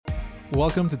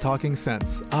Welcome to Talking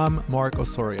Sense. I'm Mark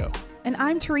Osorio. And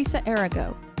I'm Teresa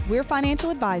Arago. We're financial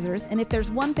advisors, and if there's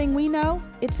one thing we know,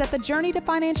 it's that the journey to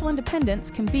financial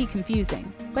independence can be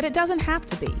confusing, but it doesn't have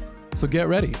to be. So get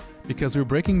ready, because we're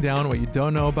breaking down what you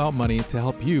don't know about money to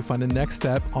help you find the next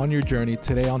step on your journey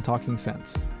today on Talking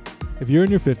Sense. If you're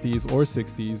in your 50s or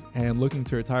 60s and looking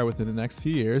to retire within the next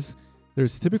few years,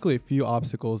 there's typically a few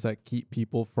obstacles that keep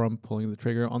people from pulling the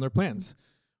trigger on their plans.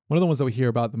 One of the ones that we hear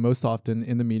about the most often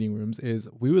in the meeting rooms is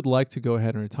we would like to go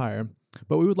ahead and retire,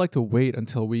 but we would like to wait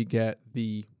until we get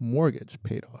the mortgage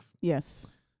paid off.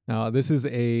 Yes. Now, this is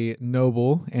a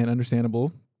noble and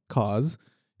understandable cause.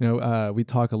 We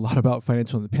talk a lot about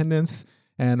financial independence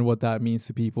and what that means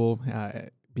to people,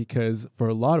 because for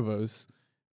a lot of us,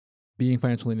 being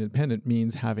financially independent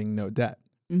means having no debt.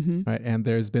 Right. And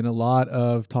there's been a lot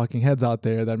of talking heads out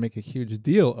there that make a huge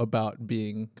deal about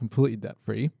being completely debt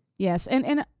free. Yes.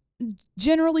 And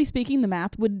generally speaking, the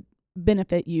math would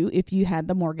benefit you if you had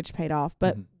the mortgage paid off.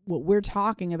 But what we're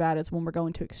talking about is when we're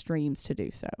going to extremes to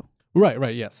do so.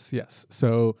 Right. Yes.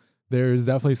 So there's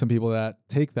definitely some people that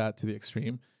take that to the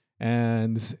extreme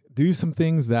and do some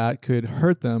things that could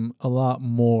hurt them a lot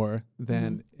more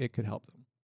than it could help them.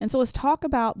 And so let's talk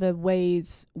about the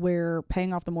ways where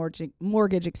paying off the mortgage,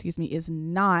 is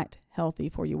not healthy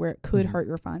for you, where it could hurt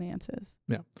your finances.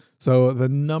 Yeah. So the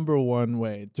number one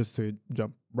way, just to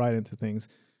jump right into things,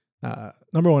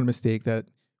 number one mistake that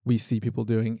we see people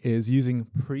doing is using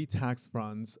pre-tax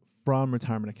funds from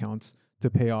retirement accounts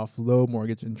to pay off low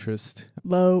mortgage interest.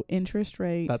 Low interest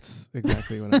rate. That's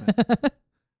exactly what I meant.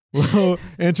 Low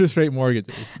interest rate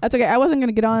mortgages. That's okay. I wasn't going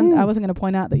to get on. I wasn't going to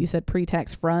point out that you said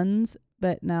pre-tax funds,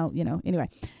 but now, anyway.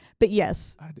 But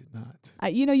yes. I did not.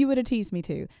 You would have teased me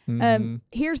too.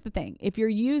 Here's the thing. If you're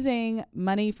using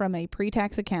money from a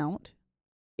pre-tax account,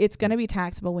 it's going to be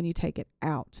taxable when you take it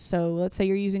out. So let's say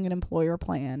you're using an employer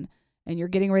plan and you're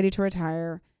getting ready to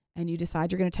retire and you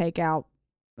decide you're going to take out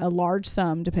a large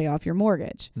sum to pay off your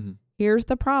mortgage. Here's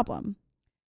the problem.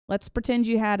 Let's pretend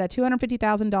you had a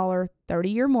 $250,000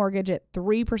 30-year mortgage at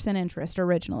 3% interest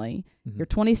originally. You're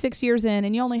 26 years in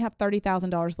and you only have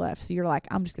 $30,000 left. So you're like,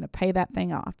 I'm just going to pay that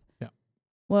thing off. Yeah.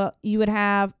 Well, you would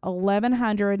have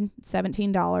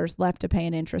 $1,117 left to pay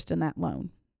in interest in that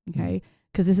loan. Okay.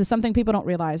 Because this is something people don't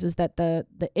realize is that the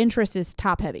interest is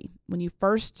top heavy. When you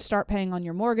first start paying on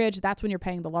your mortgage, that's when you're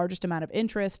paying the largest amount of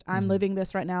interest. I'm living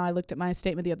this right now. I looked at my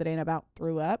statement the other day and about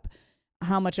threw up.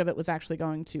 How much of it was actually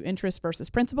going to interest versus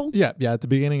principal? Yeah. At the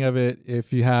beginning of it,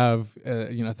 if you have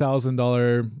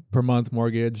 $1,000 per month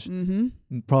mortgage,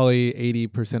 probably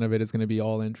 80% of it is going to be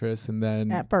all interest, and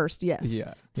then at first, yes.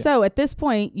 Yeah. So at this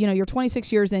point, you're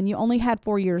 26 years in. You only had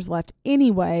 4 years left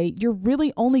anyway. You're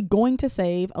really only going to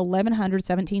save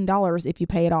 $1,117 if you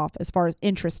pay it off, as far as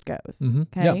interest goes.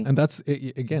 Okay. Yeah, and that's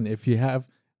again if you have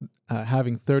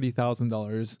having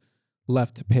 $30,000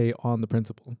 left to pay on the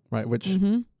principal, right? Which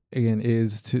again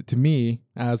is to me,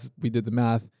 as we did the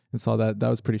math and saw that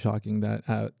was pretty shocking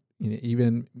that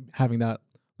even having that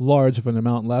large of an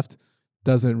amount left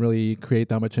doesn't really create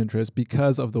that much interest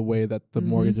because of the way that the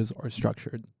mortgages are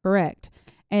structured. Correct.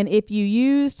 And if you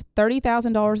used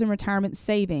 $30,000 in retirement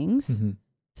savings,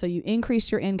 so you increased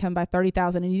your income by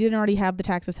 $30,000 and you didn't already have the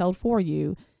taxes held for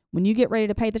you, when you get ready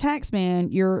to pay the tax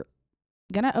man, you're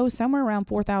going to owe somewhere around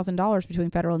 $4,000 between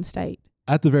federal and state.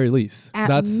 At the very least. At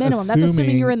minimum. That's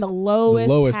assuming you're in the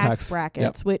lowest tax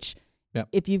brackets, which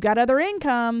if you've got other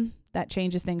income, that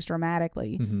changes things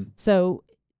dramatically. So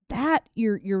that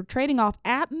you're trading off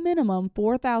at minimum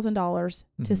 $4,000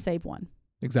 to save one.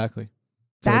 Exactly.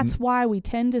 That's why we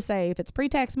tend to say if it's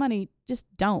pre-tax money, just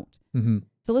don't.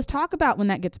 So let's talk about when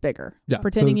that gets bigger,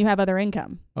 pretending you have other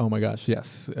income. Oh my gosh,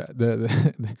 yes.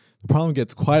 The problem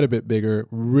gets quite a bit bigger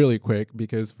really quick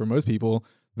because for most people,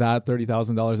 that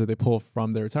 $30,000 that they pull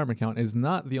from their retirement account is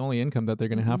not the only income that they're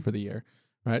going to have for the year,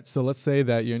 right? So let's say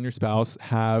that you and your spouse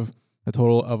have a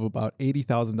total of about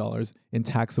 $80,000 in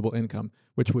taxable income,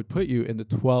 which would put you in the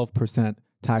 12%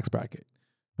 tax bracket.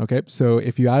 Okay, so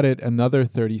if you added another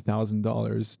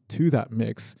 $30,000 to that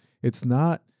mix, it's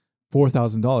not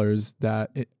 $4,000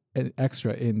 that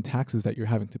extra in taxes that you're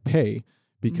having to pay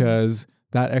because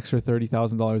that extra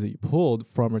 $30,000 that you pulled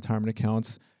from retirement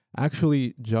accounts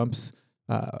actually jumps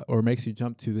or makes you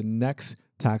jump to the next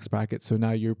tax bracket. So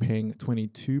now you're paying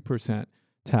 22%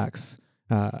 tax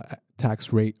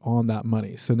rate on that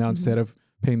money. So now instead of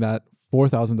paying that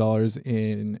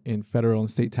 $4,000 in federal and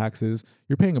state taxes,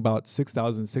 you're paying about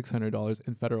 $6,600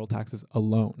 in federal taxes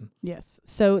alone. Yes.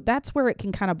 So that's where it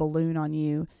can kind of balloon on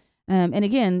you. And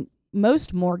again,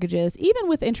 most mortgages, even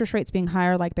with interest rates being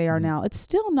higher like they are now, it's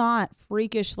still not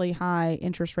freakishly high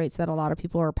interest rates that a lot of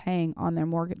people are paying on their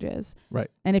mortgages. Right.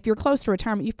 And if you're close to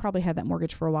retirement, you've probably had that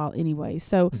mortgage for a while anyway.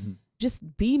 So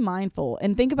just be mindful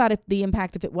and think about the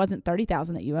impact if it wasn't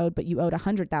 $30,000 that you owed, but you owed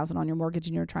 $100,000 on your mortgage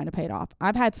and you're trying to pay it off.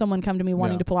 I've had someone come to me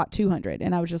wanting to pull out $200,000,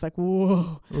 and I was just like,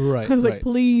 whoa. Right. I was like,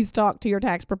 please talk to your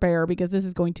tax preparer because this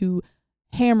is going to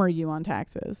hammer you on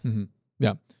taxes.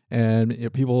 Yeah.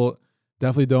 And people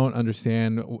definitely don't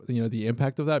understand, the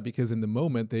impact of that, because in the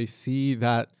moment they see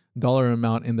that dollar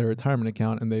amount in their retirement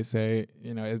account and they say,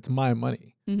 it's my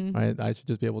money, right? I should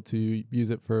just be able to use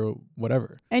it for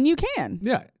whatever. And you can.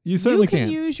 Yeah, you certainly can. You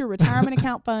can use your retirement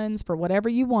account funds for whatever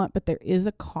you want, but there is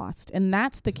a cost. And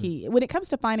that's the key. When it comes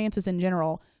to finances in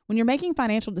general, when you're making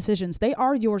financial decisions, they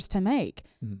are yours to make,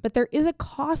 but there is a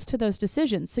cost to those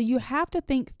decisions. So you have to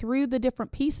think through the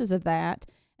different pieces of that.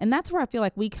 And that's where I feel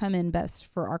like we come in best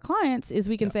for our clients is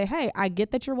we can say, hey, I get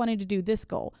that you're wanting to do this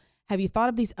goal. Have you thought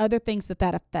of these other things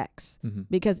that affects?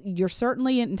 Because you're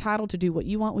certainly entitled to do what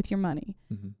you want with your money,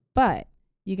 but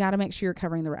you got to make sure you're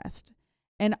covering the rest.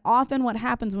 And often what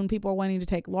happens when people are wanting to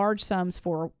take large sums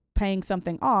for paying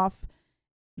something off,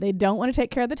 they don't want to take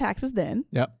care of the taxes then.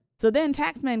 Yep. So then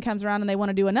taxman comes around and they want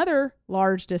to do another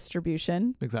large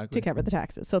distribution to cover the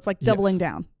taxes. So it's like doubling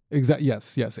down. Exactly.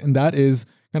 Yes. And that is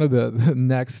kind of the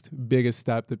next biggest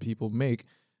step that people make.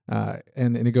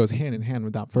 And it goes hand in hand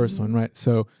with that first one, right?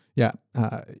 So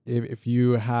if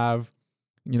you have,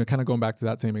 kind of going back to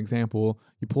that same example,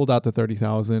 you pulled out the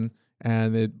 30,000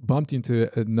 and it bumped you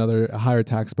into another higher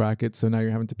tax bracket. So now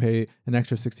you're having to pay an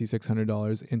extra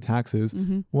 $6,600 in taxes.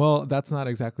 Well, that's not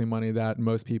exactly money that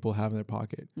most people have in their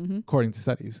pocket, according to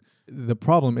studies. The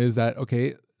problem is that,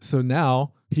 so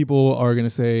now people are going to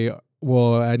say,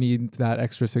 well, I need that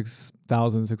extra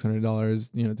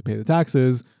 $6,600, to pay the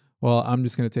taxes. Well, I'm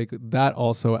just going to take that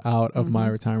also out of my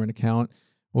retirement account.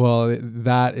 Well,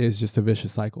 that is just a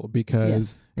vicious cycle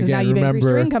because again, now you've increased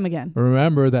your income again.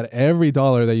 Remember that every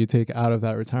dollar that you take out of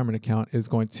that retirement account is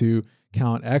going to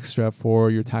count extra for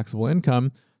your taxable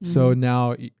income. So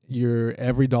now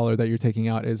every dollar that you're taking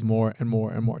out is more and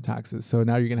more and more taxes. So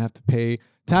now you're going to have to pay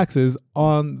taxes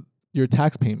on your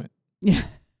tax payment. Yeah.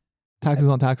 Taxes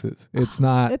on taxes. It's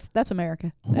not. That's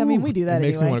America. I mean, we do that anyway.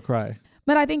 It makes me want to cry.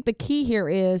 But I think the key here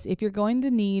is if you're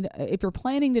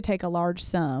planning to take a large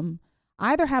sum,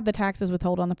 either have the taxes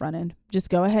withheld on the front end, just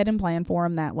go ahead and plan for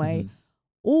them that way,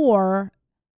 or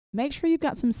make sure you've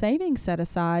got some savings set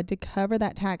aside to cover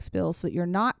that tax bill so that you're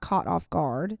not caught off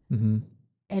guard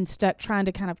and stuck trying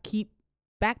to kind of keep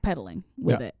backpedaling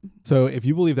with it. So if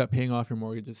you believe that paying off your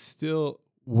mortgage is still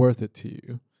worth it to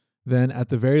you, then at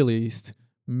the very least,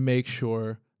 make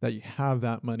sure that you have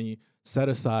that money set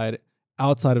aside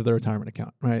outside of the retirement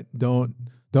account, right? Don't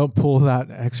pull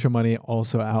that extra money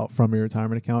also out from your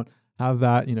retirement account. Have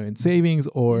that, in savings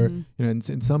or, in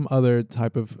some other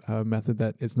type of method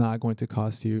that is not going to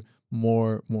cost you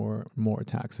more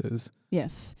taxes.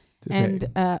 Yes. And,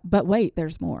 but wait,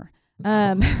 there's more.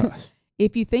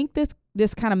 If you think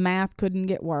this kind of math couldn't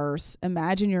get worse,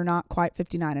 imagine you're not quite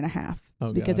 59 and a half.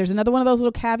 Because there's another one of those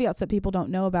little caveats that people don't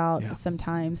know about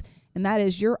sometimes. And that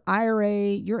is your IRA,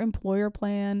 your employer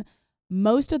plan.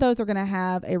 Most of those are going to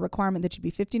have a requirement that you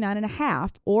be 59 and a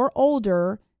half or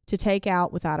older to take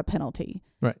out without a penalty.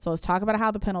 Right. So let's talk about how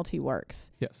the penalty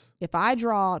works. Yes. If I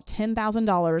draw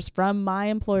 $10,000 from my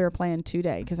employer plan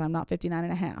today, because I'm not 59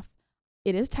 and a half,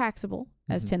 it is taxable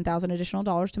as $10,000 additional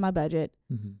dollars to my budget.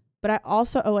 But I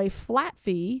also owe a flat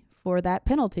fee for that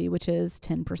penalty, which is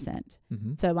 10%.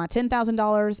 So my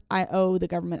 $10,000, I owe the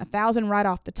government $1,000 right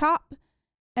off the top.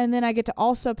 And then I get to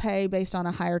also pay based on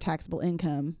a higher taxable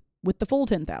income with the full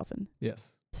 10,000.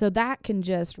 Yes. So that can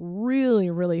just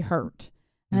really, really hurt.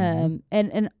 And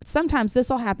sometimes this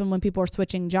will happen when people are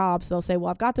switching jobs. They'll say, well,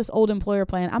 I've got this old employer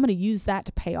plan. I'm going to use that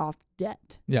to pay off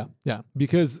debt. Yeah.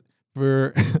 Because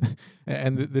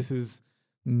and this is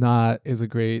a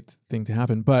great thing to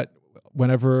happen, but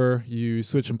whenever you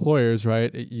switch employers,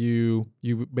 right, you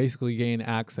basically gain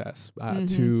access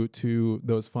to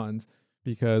those funds,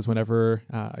 because whenever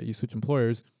you switch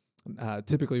employers,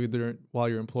 typically while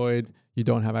you're employed, you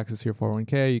don't have access to your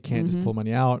 401k. You can't just pull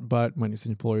money out, but when you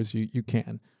switch employers, you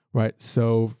can, right?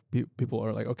 So people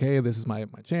are like, okay, this is my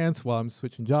chance while I'm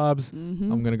switching jobs.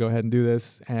 I'm going to go ahead and do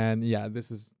this. And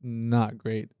this is not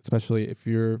great, especially if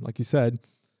you're, like you said,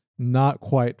 not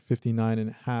quite 59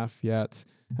 and a half yet,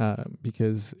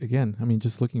 because again, I mean,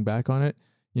 just looking back on it,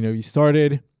 you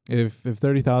started, if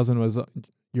 30,000 was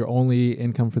your only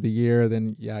income for the year,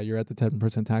 then you're at the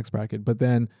 10% tax bracket. But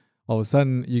then all of a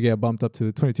sudden you get bumped up to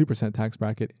the 22% tax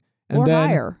bracket, or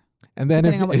higher, and then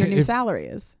depending on what your new salary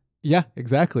is. Yeah,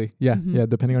 exactly. Yeah. Yeah.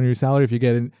 Depending on your salary, if you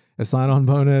get a sign-on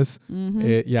bonus,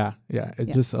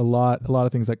 it's just a lot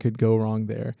of things that could go wrong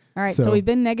there. All right. So we've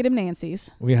been negative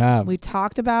Nancy's. We have. We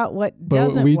talked about what but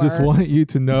doesn't we work. just want you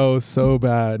to know so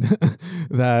bad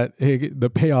that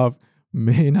the payoff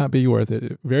may not be worth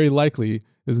it. Very likely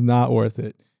is not worth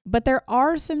it. But there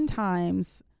are some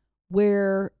times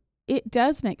where it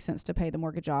does make sense to pay the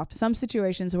mortgage off. Some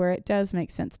situations where it does make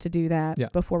sense to do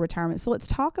that before retirement. So let's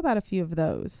talk about a few of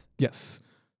those. Yes.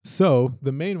 So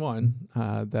the main one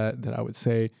that I would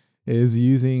say is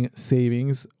using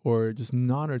savings or just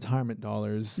non-retirement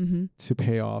dollars to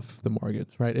pay off the mortgage,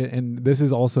 right? And this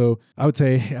is also, I would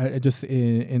say, just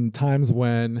in times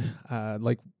when,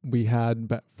 like we had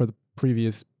for the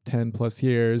previous 10 plus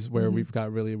years where we've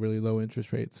got really, really low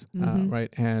interest rates,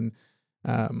 right? And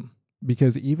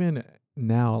because even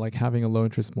now, like having a low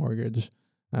interest mortgage,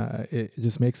 it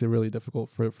just makes it really difficult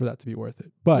for that to be worth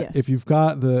it. But if you've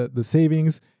got the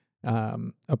savings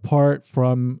apart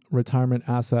from retirement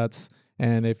assets,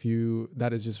 and if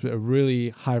that is just a really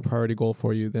high priority goal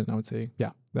for you, then I would say,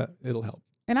 that it'll help.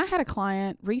 And I had a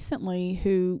client recently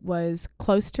who was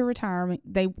close to retirement.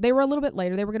 They were a little bit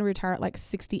later. They were going to retire at like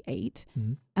 68.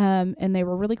 And they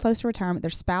were really close to retirement.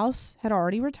 Their spouse had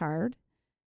already retired.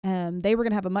 They were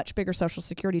going to have a much bigger Social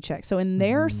Security check. So in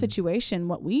their situation,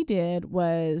 what we did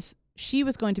was she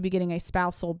was going to be getting a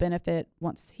spousal benefit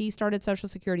once he started Social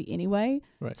Security anyway.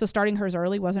 Right. So starting hers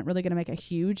early wasn't really going to make a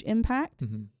huge impact.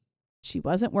 She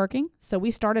wasn't working. So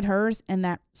we started hers, and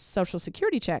that Social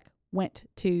Security check went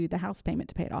to the house payment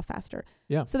to pay it off faster.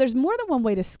 Yeah. So there's more than one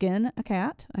way to skin a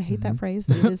cat. I hate that phrase,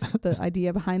 but it is the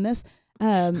idea behind this.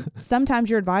 Sometimes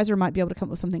your advisor might be able to come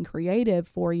up with something creative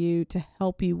for you to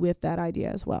help you with that idea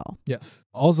as well. Yes.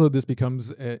 Also, this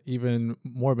becomes even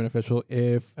more beneficial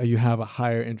if you have a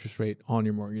higher interest rate on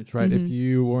your mortgage, right? If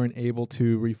you weren't able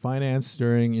to refinance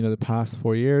during, the past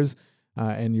 4 years,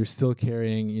 and you're still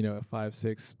carrying, a 5,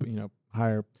 6,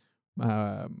 higher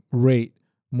rate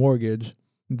mortgage,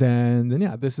 then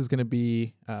this is going to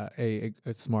be a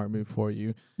smart move for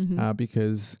you,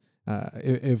 because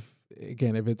if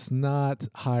it's not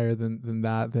higher than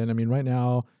that, then I mean right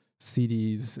now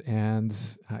CDs and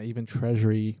even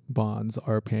Treasury bonds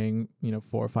are paying 4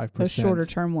 or 5%. Those shorter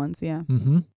term ones, yeah.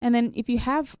 And then if you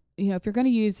have if you're going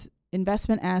to use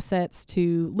investment assets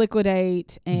to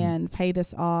liquidate and pay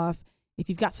this off, if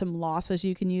you've got some losses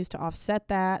you can use to offset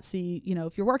that. So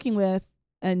if you're working with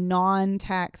a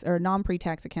non-tax or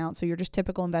non-pre-tax account, so you're just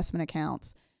typical investment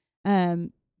accounts,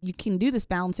 you can do this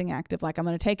balancing act of like, I'm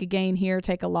going to take a gain here,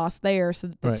 take a loss there, so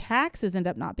that the taxes end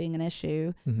up not being an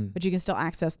issue, but you can still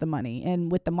access the money.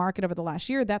 And with the market over the last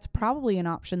year, that's probably an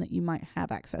option that you might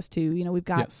have access to. We've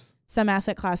got some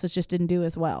asset classes just didn't do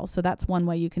as well. So that's one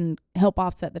way you can help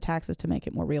offset the taxes to make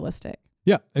it more realistic.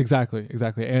 Yeah, exactly.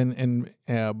 And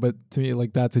but to me,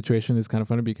 like that situation is kind of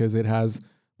funny because it has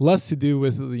less to do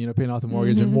with paying off the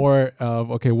mortgage and more of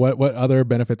what other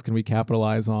benefits can we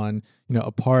capitalize on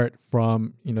apart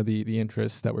from the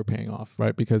interest that we're paying off,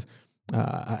 right? Because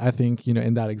I think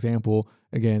in that example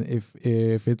again, if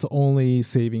it's only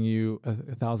saving you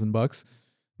 $1,000,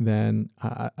 then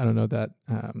I don't know that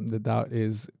that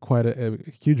is quite a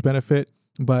huge benefit.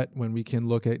 But when we can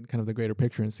look at kind of the greater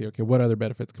picture and see what other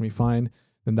benefits can we find,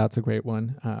 then that's a great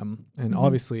one. And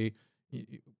obviously,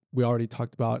 we already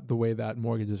talked about the way that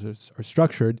mortgages are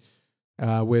structured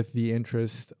with the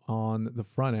interest on the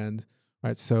front end,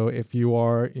 right? So if you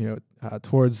are,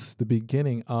 towards the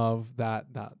beginning of that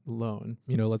loan,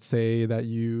 let's say that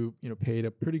you paid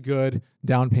a pretty good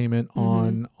down payment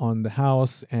on the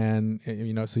house, and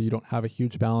so you don't have a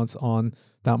huge balance on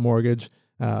that mortgage.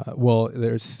 Well,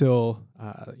 there's still,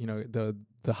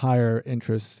 the higher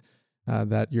interest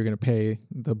that you're going to pay.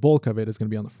 The bulk of it is going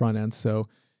to be on the front end. So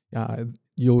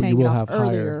you will have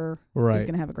higher, right? Is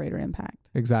going to have a greater impact.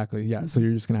 Exactly. Yeah. So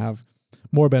you're just going to have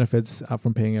more benefits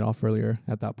from paying it off earlier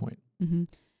at that point.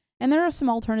 And there are some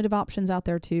alternative options out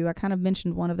there too. I kind of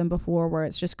mentioned one of them before, where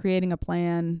it's just creating a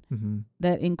plan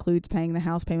that includes paying the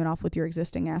house payment off with your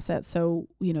existing assets. So,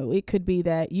 it could be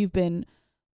that you've been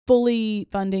fully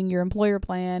funding your employer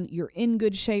plan, you're in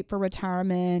good shape for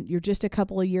retirement, you're just a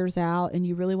couple of years out, and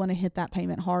you really want to hit that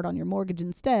payment hard on your mortgage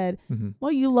instead.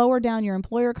 Well, you lower down your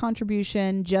employer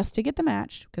contribution just to get the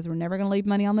match, because we're never going to leave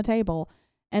money on the table.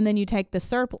 And then you take the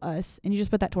surplus and you just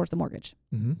put that towards the mortgage.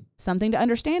 Something to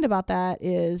understand about that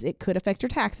is it could affect your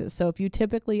taxes. So if you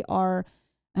typically are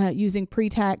using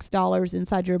pre-tax dollars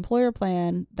inside your employer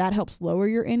plan, that helps lower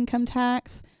your income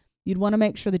tax. You'd want to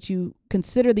make sure that you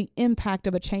consider the impact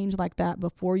of a change like that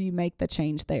before you make the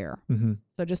change there.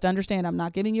 So just understand, I'm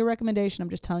not giving you a recommendation.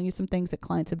 I'm just telling you some things that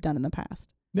clients have done in the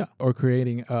past. Yeah. Or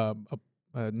creating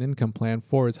an income plan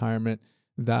for retirement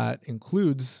that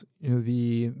includes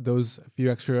those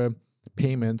few extra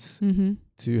payments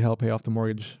to help pay off the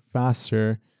mortgage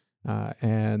faster,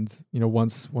 and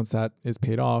once that is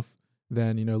paid off,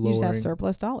 then lowering, you just have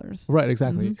surplus dollars. Right,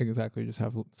 exactly. You just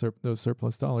have those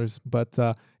surplus dollars. But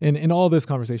in all this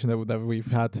conversation that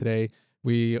we've had today,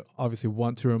 we obviously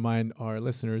want to remind our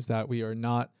listeners that we are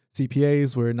not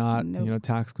CPAs, we're not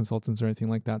tax consultants or anything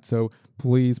like that. So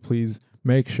please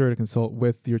make sure to consult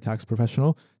with your tax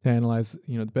professional to analyze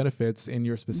the benefits in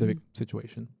your specific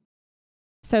situation.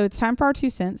 So it's time for our 2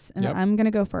 cents, and I'm going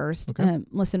to go first. Okay.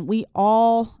 Listen, we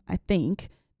all, I think,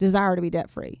 desire to be debt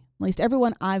free. At least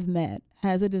everyone I've met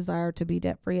has a desire to be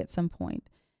debt free at some point.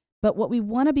 But what we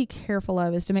want to be careful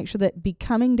of is to make sure that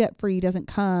becoming debt free doesn't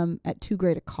come at too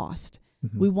great a cost.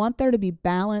 We want there to be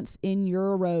balance in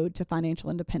your road to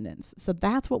financial independence. So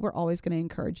that's what we're always going to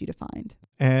encourage you to find.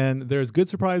 And there's good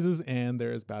surprises and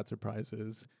there's bad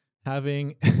surprises.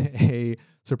 Having a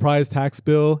surprise tax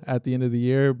bill at the end of the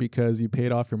year because you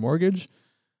paid off your mortgage,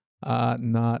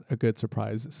 not a good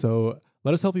surprise. So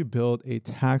let us help you build a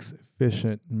tax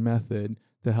efficient method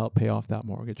to help pay off that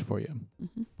mortgage for you.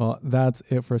 Well, that's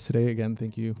it for us today. Again,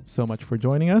 thank you so much for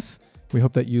joining us. We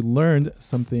hope that you learned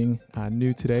something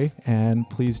new today, and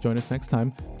please join us next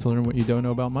time to learn what you don't know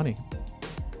about money.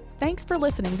 Thanks for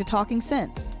listening to Talking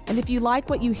Sense. And if you like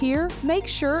what you hear, make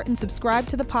sure and subscribe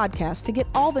to the podcast to get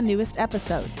all the newest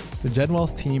episodes. The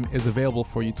GenWealth team is available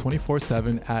for you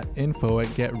 24/7 at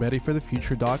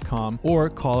info@getreadyforthefuture.com or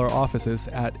call our offices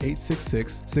at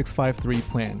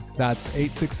 866-653-PLAN. That's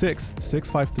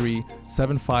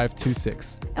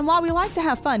 866-653-7526. And while we like to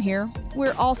have fun here,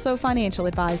 we're also financial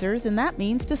advisors, and that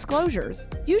means disclosures.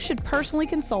 You should personally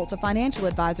consult a financial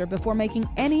advisor before making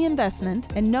any investment,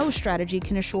 and no strategy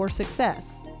can assure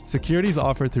success. Securities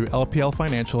offered through LPL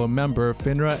Financial, member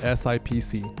FINRA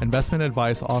SIPC. Investment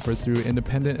advice offered through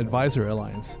Independent Advisor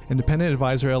Alliance. Independent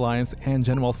Advisor Alliance and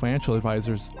GenWealth Financial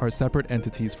Advisors are separate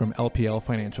entities from LPL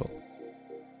Financial.